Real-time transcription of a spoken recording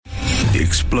The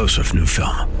explosive new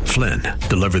film, Flynn,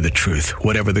 deliver the truth,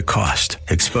 whatever the cost,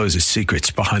 exposes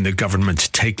secrets behind the government's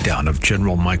takedown of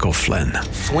General Michael Flynn.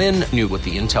 Flynn knew what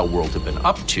the intel world had been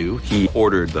up to. He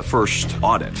ordered the first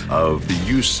audit of the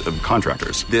use of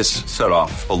contractors. This set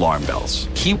off alarm bells.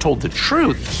 He told the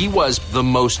truth. He was the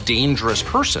most dangerous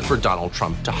person for Donald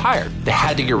Trump to hire. They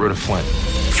had to get rid of Flynn.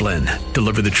 Flynn,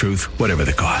 deliver the truth, whatever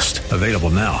the cost. Available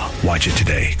now. Watch it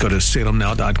today. Go to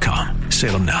salemnow.com.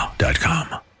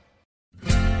 salemnow.com.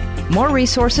 More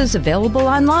resources available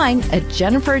online at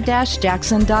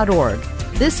jennifer-jackson.org.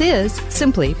 This is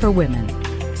Simply for Women.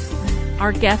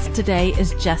 Our guest today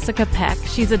is Jessica Peck.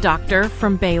 She's a doctor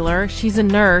from Baylor. She's a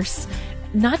nurse.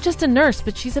 Not just a nurse,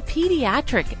 but she's a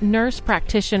pediatric nurse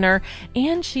practitioner,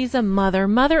 and she's a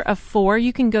mother of 4.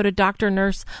 You can go to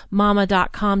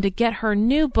drnursemama.com to get her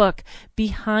new book,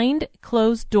 Behind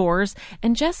Closed Doors.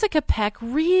 And Jessica Peck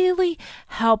really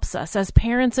helps us as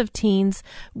parents of teens.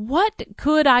 What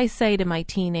could I say to my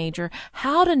teenager?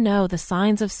 How to know the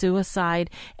signs of suicide,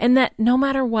 and that no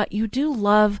matter what, you do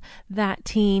love that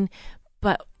teen,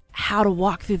 but how to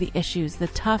walk through the issues, the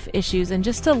tough issues, and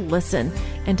just to listen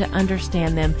and to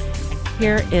understand them.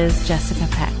 Here is Jessica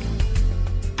Peck.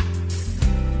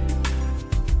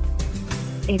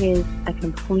 It is a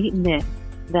complete myth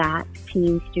that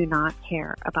teens do not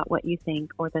care about what you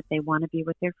think, or that they want to be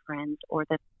with their friends, or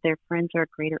that their friends are a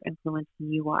greater influence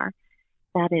than you are.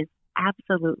 That is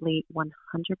absolutely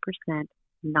 100%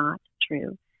 not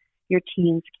true. Your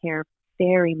teens care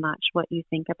very much what you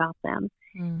think about them.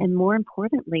 And more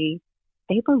importantly,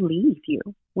 they believe you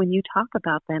when you talk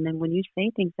about them, and when you say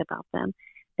things about them,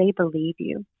 they believe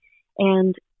you.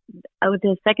 And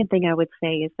the second thing I would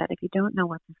say is that if you don't know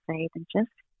what to say, then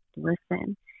just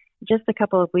listen. Just a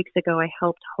couple of weeks ago, I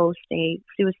helped host a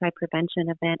suicide prevention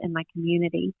event in my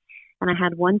community, and I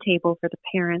had one table for the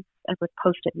parents with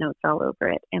Post-it notes all over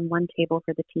it, and one table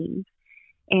for the teens.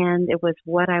 And it was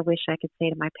what I wish I could say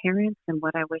to my parents and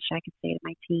what I wish I could say to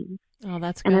my teens. Oh,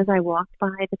 that's good. And as I walked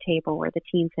by the table where the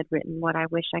teens had written what I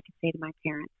wish I could say to my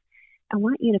parents, I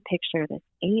want you to picture this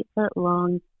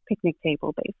 8-foot-long picnic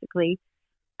table, basically,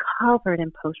 covered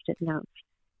in Post-it notes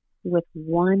with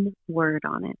one word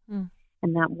on it.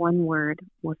 And that one word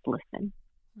was listen.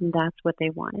 And that's what they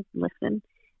wanted, listen.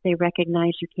 They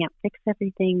recognize you can't fix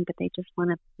everything, but they just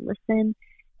want to listen,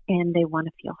 and they want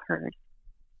to feel heard.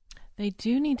 They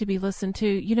do need to be listened to.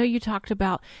 You know, you talked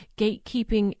about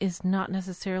gatekeeping is not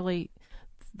necessarily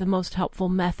the most helpful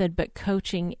method, but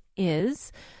coaching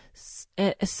is.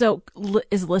 So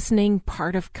is listening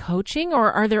part of coaching,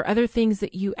 or are there other things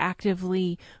that you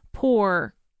actively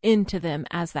pour into them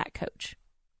as that coach?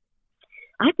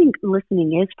 I think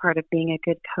listening is part of being a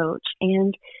good coach.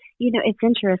 And, you know, it's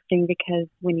interesting because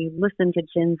when you listen to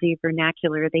Gen Z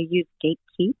vernacular, they use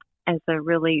gatekeep as a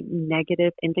really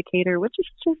negative indicator, which is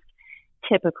just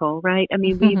typical, right? I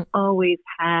mean, we've always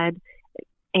had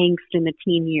angst in the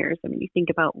teen years. I mean, you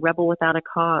think about Rebel Without a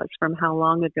Cause from how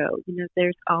long ago, you know,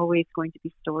 there's always going to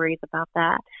be stories about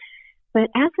that.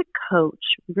 But as a coach,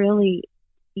 really,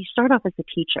 you start off as a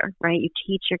teacher, right? You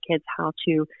teach your kids how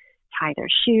to tie their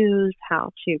shoes, how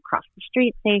to cross the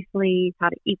street safely, how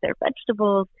to eat their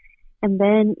vegetables. And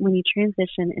then when you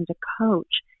transition into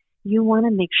coach, you want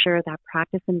to make sure that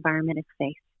practice environment is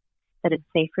safe, that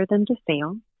it's safe for them to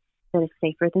fail, that it's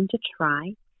safe for them to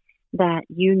try, that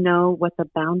you know what the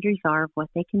boundaries are of what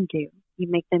they can do. You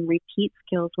make them repeat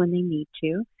skills when they need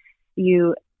to.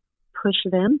 You push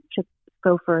them to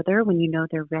go further when you know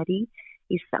they're ready.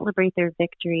 You celebrate their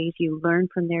victories. You learn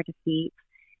from their defeats,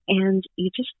 and you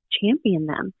just champion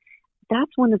them.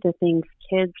 That's one of the things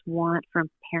kids want from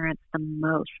parents the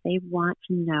most. They want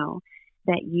to know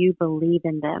that you believe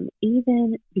in them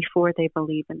even before they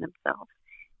believe in themselves.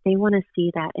 They want to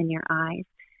see that in your eyes.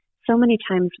 So many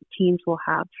times teens will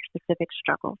have specific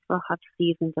struggles. They'll have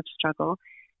seasons of struggle.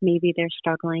 Maybe they're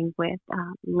struggling with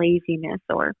laziness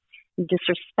or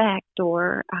disrespect,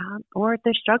 or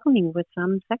they're struggling with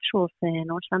some sexual sin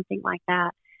or something like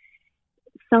that.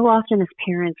 So often as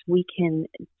parents, we can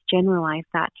generalize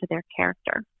that to their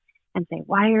character and say,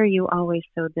 why are you always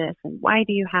so this? And why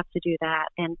do you have to do that?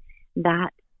 And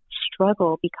that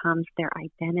struggle becomes their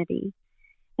identity.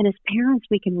 And as parents,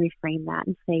 we can reframe that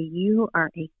and say, you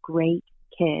are a great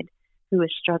kid who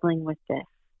is struggling with this.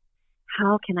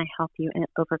 How can I help you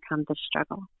overcome this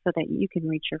struggle so that you can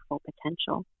reach your full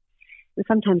potential? And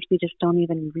sometimes we just don't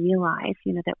even realize,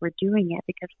 that we're doing it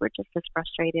because we're just as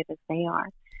frustrated as they are.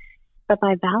 But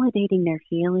by validating their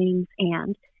feelings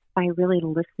and by really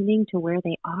listening to where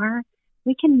they are,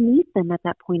 we can meet them at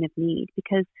that point of need.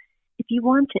 Because if you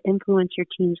want to influence your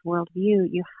teen's worldview,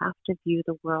 you have to view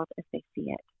the world as they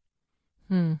see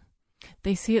it.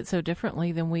 They see it so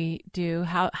differently than we do.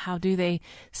 How do they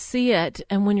see it?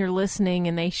 And when you're listening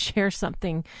and they share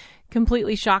something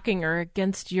completely shocking or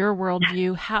against your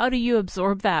worldview, how do you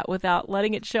absorb that without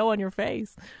letting it show on your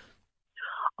face?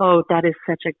 Oh, that is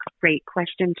such a great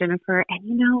question, Jennifer.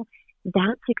 And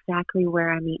that's exactly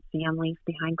where I meet families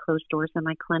behind closed doors in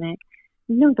my clinic.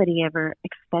 Nobody ever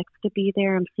expects to be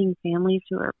there. I'm seeing families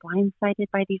who are blindsided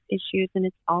by these issues, and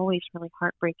it's always really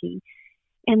heartbreaking.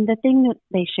 And the thing that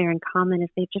they share in common is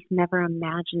they've just never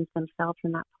imagined themselves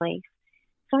in that place.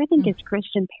 So I think as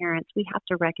Christian parents, we have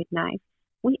to recognize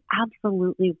we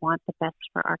absolutely want the best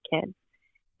for our kids.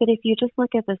 But if you just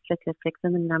look at the statistics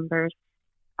and the numbers,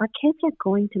 our kids are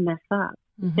going to mess up.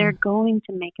 Mm-hmm. They're going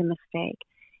to make a mistake.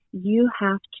 You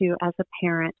have to, as a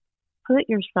parent, put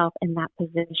yourself in that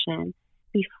position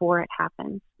before it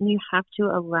happens. And you have to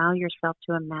allow yourself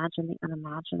to imagine the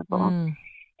unimaginable.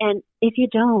 And if you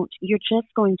don't, you're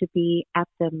just going to be at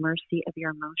the mercy of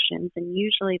your emotions. And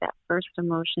usually that first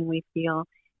emotion we feel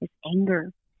is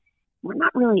anger. We're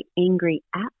not really angry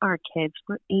at our kids.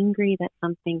 We're angry that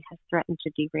something has threatened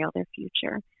to derail their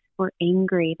future. We're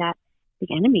angry that the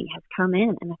enemy has come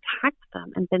in and attacked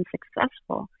them and been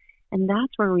successful. And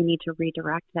that's where we need to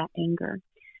redirect that anger.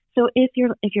 So if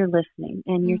you're listening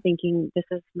and you're thinking, this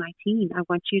is my teen, I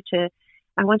want you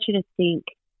to think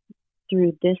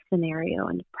through this scenario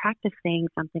and practice saying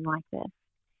something like this.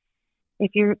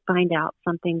 If you find out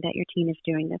something that your teen is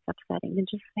doing that's upsetting, then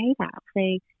just say that.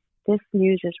 Say, this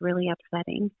news is really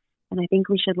upsetting, and I think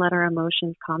we should let our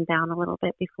emotions calm down a little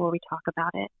bit before we talk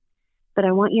about it. But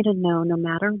I want you to know, no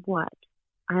matter what,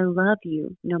 I love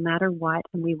you no matter what,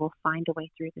 and we will find a way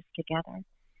through this together.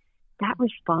 That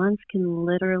response can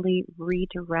literally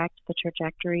redirect the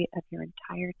trajectory of your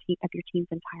teen's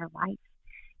entire life.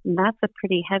 And that's a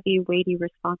pretty heavy, weighty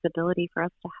responsibility for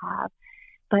us to have.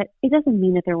 But it doesn't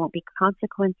mean that there won't be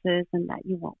consequences and that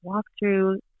you won't walk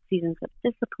through seasons of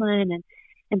discipline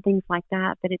and things like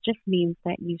that. But it just means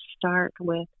that you start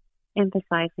with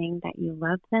emphasizing that you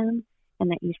love them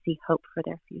and that you see hope for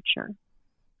their future.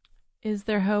 Is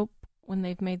there hope when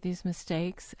they've made these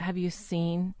mistakes? Have you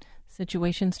seen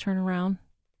situations turn around?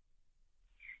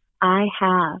 I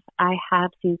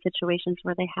have seen situations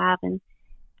where they have, and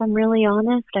if I'm really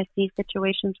honest, I see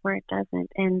situations where it doesn't.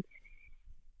 And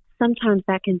sometimes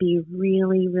that can be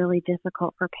really, really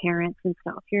difficult for parents. And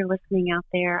so if you're listening out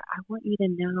there, I want you to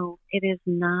know it is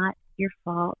not your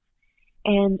fault.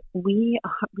 And we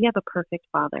have a perfect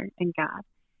Father in God,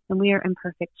 and we are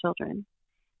imperfect children.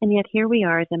 And yet here we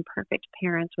are as imperfect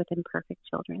parents with imperfect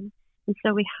children. And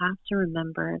so we have to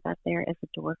remember that there is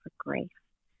a door for grace.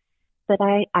 But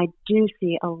I do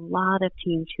see a lot of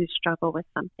teens who struggle with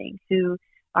something, who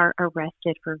are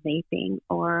arrested for vaping,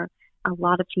 or a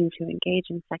lot of teens who engage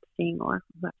in sexting or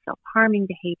self-harming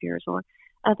behaviors or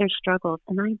other struggles.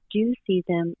 And I do see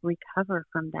them recover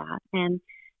from that and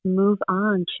move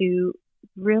on to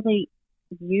really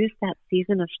use that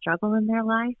season of struggle in their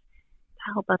life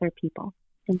to help other people.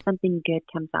 And something good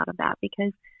comes out of that,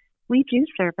 because we do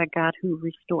serve a God who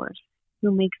restores,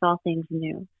 who makes all things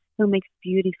new, who makes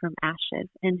beauty from ashes,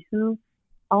 and who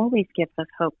always gives us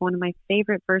hope. One of my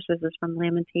favorite verses is from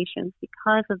Lamentations.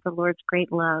 Because of the Lord's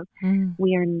great love,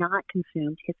 we are not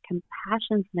consumed. His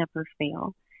compassions never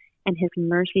fail, and his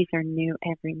mercies are new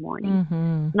every morning.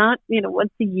 Mm-hmm. Not,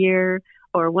 once a year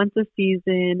or once a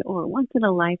season or once in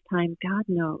a lifetime. God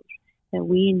knows that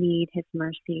we need his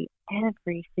mercy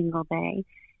every single day.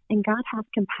 And God has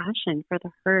compassion for the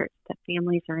hurt that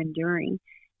families are enduring.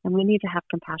 And we need to have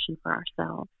compassion for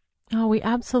ourselves. Oh, we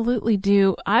absolutely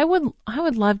do. I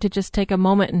would love to just take a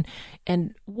moment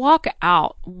and walk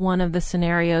out one of the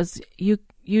scenarios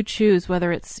you choose,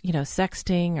 whether it's,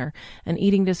 sexting or an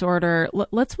eating disorder.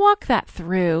 Let's walk that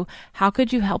through. How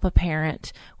could you help a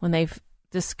parent when they've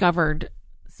discovered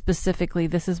specifically,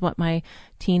 this is what my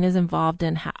teen is involved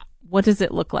in? What does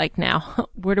it look like now?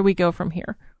 Where do we go from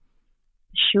here?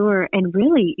 Sure. And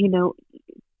really,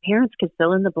 parents could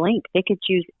fill in the blank. They could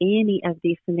choose any of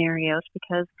these scenarios,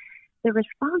 because the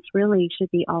response really should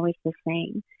be always the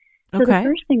same. So The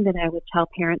first thing that I would tell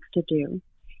parents to do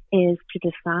is to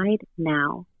decide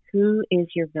now, who is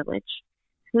your village?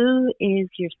 Who is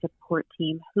your support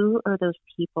team? Who are those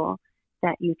people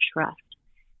that you trust,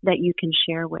 that you can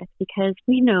share with? Because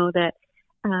we know that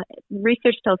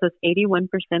research tells us 81%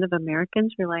 of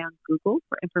Americans rely on Google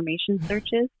for information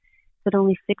searches, but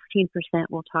only 16%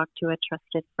 will talk to a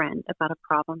trusted friend about a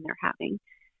problem they're having.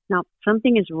 Now,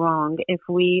 something is wrong if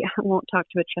we won't talk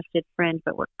to a trusted friend,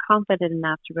 but we're confident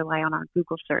enough to rely on our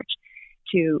Google search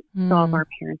to solve our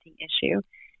parenting issue.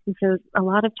 And so a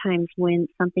lot of times when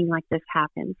something like this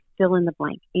happens, fill in the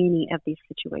blank, any of these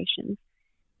situations.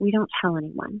 we don't tell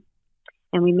anyone.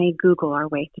 And we may Google our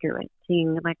way through it,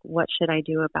 seeing like, what should I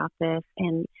do about this?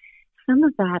 And some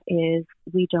of that is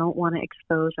we don't want to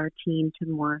expose our teen to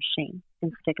more shame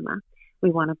and stigma.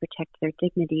 We want to protect their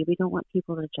dignity. We don't want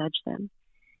people to judge them.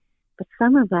 But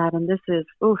some of that, and this is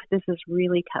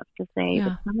really tough to say,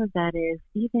 but some of that is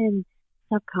even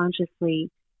subconsciously,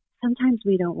 sometimes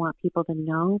we don't want people to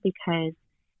know because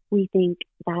we think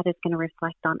that is going to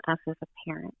reflect on us as a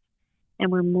parent.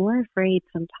 And we're more afraid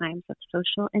sometimes of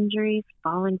social injuries,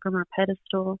 falling from our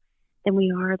pedestal, than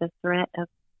we are the threat of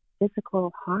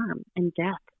physical harm and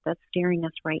death that's staring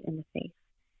us right in the face.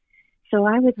 So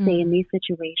I would say in these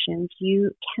situations,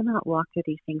 you cannot walk through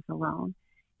these things alone.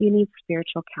 You need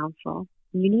spiritual counsel.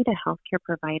 You need a healthcare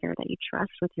provider that you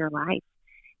trust with your life.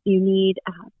 You need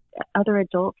other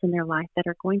adults in their life that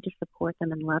are going to support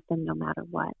them and love them no matter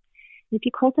what. And if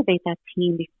you cultivate that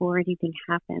team before anything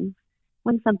happens,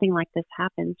 when something like this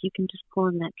happens, you can just pull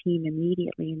in that team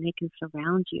immediately and they can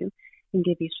surround you and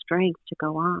give you strength to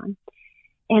go on.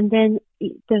 And then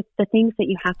the things that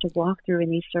you have to walk through in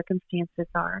these circumstances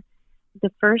are, the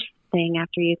first thing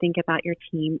after you think about your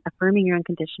team, affirming your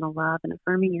unconditional love and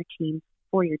affirming your team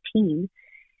for your team,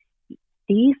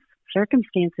 these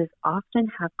circumstances often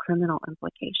have criminal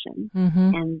implications.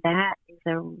 And that is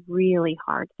a really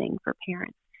hard thing for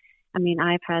parents. I mean,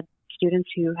 I've had students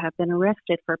who have been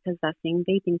arrested for possessing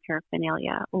vaping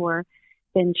paraphernalia or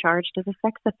been charged as a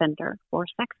sex offender for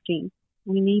sexting.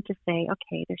 We need to say,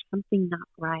 okay, there's something not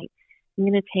right.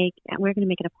 We're going to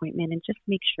make an appointment and just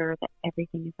make sure that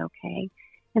everything is okay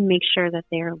and make sure that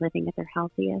they are living at their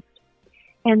healthiest.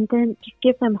 And then just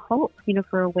give them hope,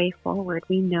 for a way forward.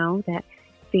 We know that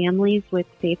families with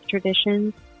faith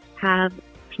traditions have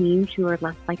teens who are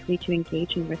less likely to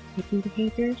engage in risk-taking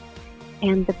behaviors.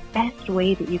 And the best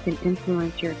way that you can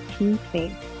influence your teen's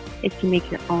faith is to make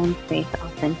your own faith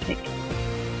authentic.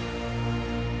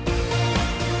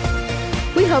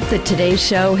 We hope that today's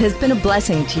show has been a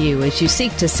blessing to you as you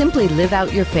seek to simply live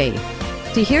out your faith.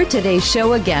 To hear today's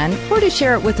show again or to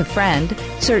share it with a friend,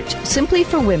 search Simply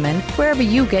for Women wherever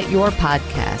you get your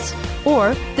podcasts.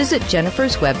 Or visit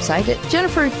Jennifer's website at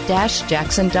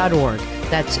jennifer-jackson.org.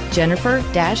 That's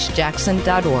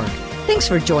jennifer-jackson.org. Thanks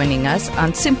for joining us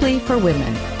on Simply for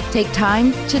Women. Take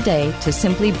time today to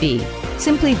simply be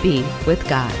with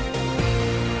God.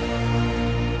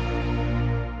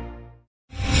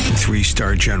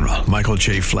 3-star General Michael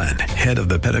J. Flynn, head of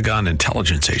the Pentagon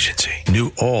Intelligence Agency,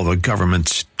 knew all the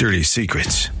government's dirty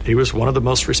secrets. He was one of the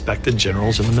most respected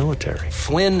generals in the military.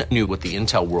 Flynn knew what the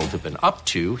intel world had been up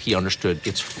to. He understood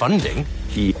its funding.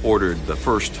 He ordered the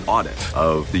first audit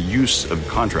of the use of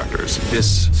contractors.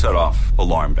 This set off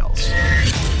alarm bells.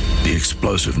 The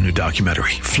explosive new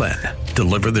documentary, Flynn,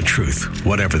 Deliver the Truth,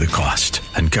 Whatever the Cost,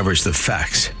 uncovers the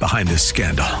facts behind this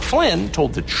scandal. Flynn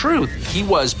told the truth. He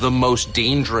was the most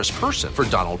dangerous person for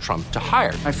Donald Trump to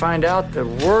hire. I find out the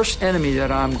worst enemy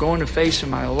that I'm going to face in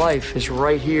my life is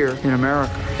right here in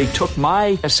America. They took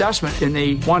my assessment and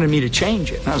they wanted me to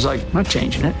change it. And I was like, I'm not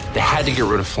changing it. They had to get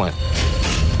rid of Flynn.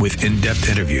 With in-depth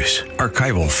interviews,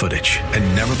 archival footage,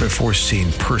 and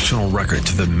never-before-seen personal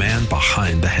records of the man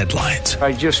behind the headlines.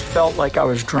 I just felt like I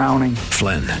was drowning.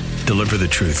 Flynn, Deliver the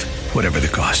Truth, Whatever the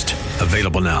Cost.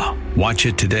 Available now. Watch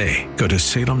it today. Go to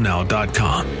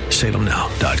salemnow.com.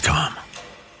 salemnow.com.